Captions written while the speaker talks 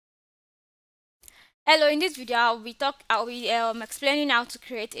Hello, in this video I'll be explaining how to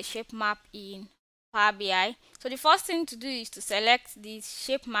create a shape map in Power BI. So the first thing to do is to select the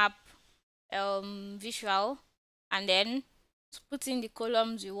shape map visual and then put in the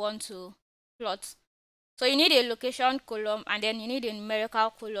columns you want to plot. So you need a location column and then you need a numerical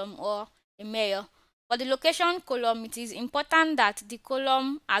column or a measure. For the location column, it is important that the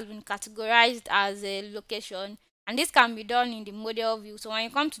column has been categorized as a location, and this can be done in the model view. So when you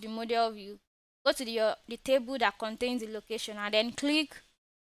come to the model view, go to the table that contains the location and then click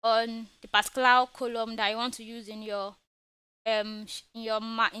on the particular column that you want to use in your in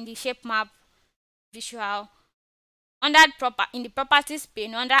the shape map visual. In the properties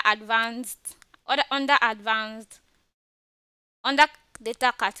pane, under advanced, under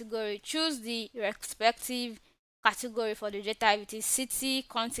data category, choose the respective category for the data, if it is city,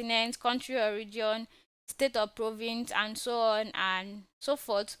 continent, country or region, state or province, and so on and so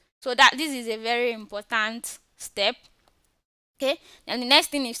forth. So that this is a very important step. Okay, then the next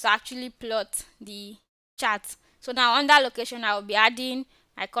thing is to actually plot the chart. So now under location, I will be adding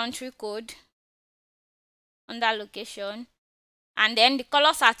my country code under location, and then the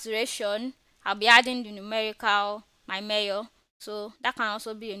color saturation, I'll be adding the numerical, my measure. So that can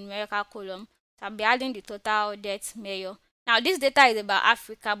also be a numerical column. So I'll be adding the total depth measure. Now this data is about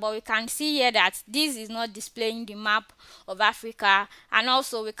Africa, but we can see here that this is not displaying the map of Africa, and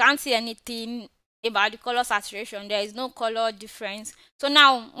also we can't see anything about the color saturation. There is no color difference. So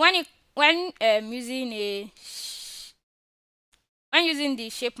now when using the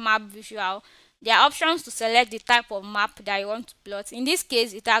shape map visual, there are options to select the type of map that you want to plot. In this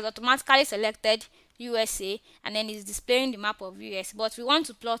case, it has automatically selected USA and then it's displaying the map of US. But we want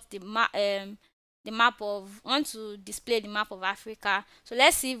to plot want to display the map of Africa. So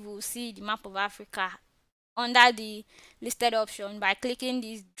let's see if we'll see the map of Africa under the listed option by clicking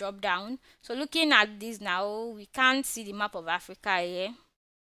this drop down. So looking at this now, we can't see the map of Africa here.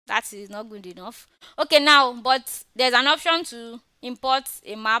 That is not good enough. Okay, now, but there's an option to import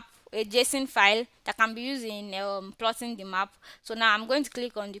a map, a JSON file that can be used in plotting the map. So now I'm going to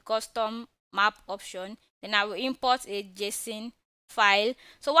click on the custom map option, then I will import a JSON file.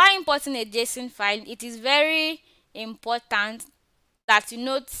 So while importing a JSON file, it is very important that you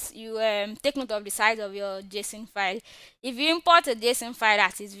take note of the size of your JSON file. If you import a JSON file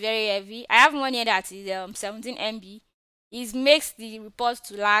that is very heavy, I have one here that is 17 MB. It makes the report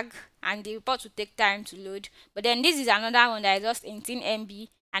to lag and the report will take time to load. But then this is another one that is just 18 MB,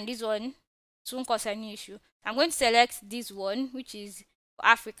 and this one won't cause any issue. I'm going to select this one, which is for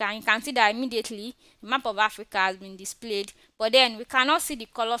Africa, and you can see that immediately the map of Africa has been displayed, but then we cannot see the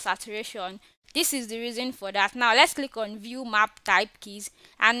color saturation. This is the reason for that. Now let's click on view map type keys,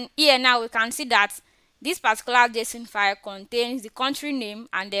 and here now we can see that this particular JSON file contains the country name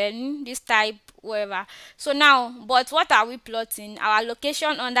and then this type whatever. So now, but what are we plotting? Our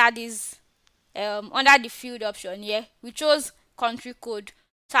location under this under the field option here, we chose country code.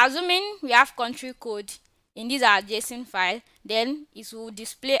 So assuming we have country code in this our JSON file, then it will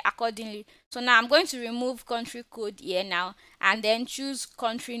display accordingly. So now I'm going to remove country code here now and then choose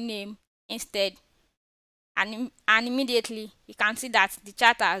country name instead, and immediately you can see that the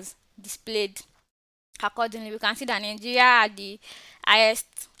chart has displayed accordingly. We can see that Nigeria had the highest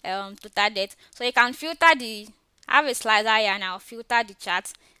total debt. So you can filter the have a slider here now, filter the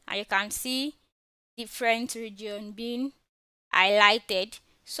chart, and you can see different region being highlighted.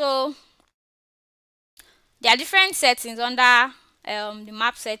 So there are different settings under the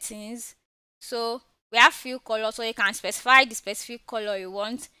map settings. So we have few colors, so you can specify the specific color you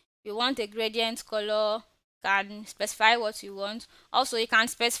want. If you want a gradient color, can specify what you want. Also, you can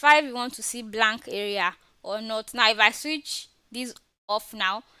specify if you want to see blank area or not. Now if I switch this off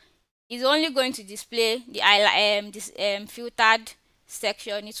now, it's only going to display the this filtered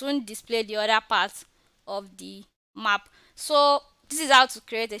section. It won't display the other parts of the map. So this is how to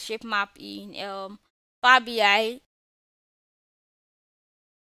create a shape map in Power BI.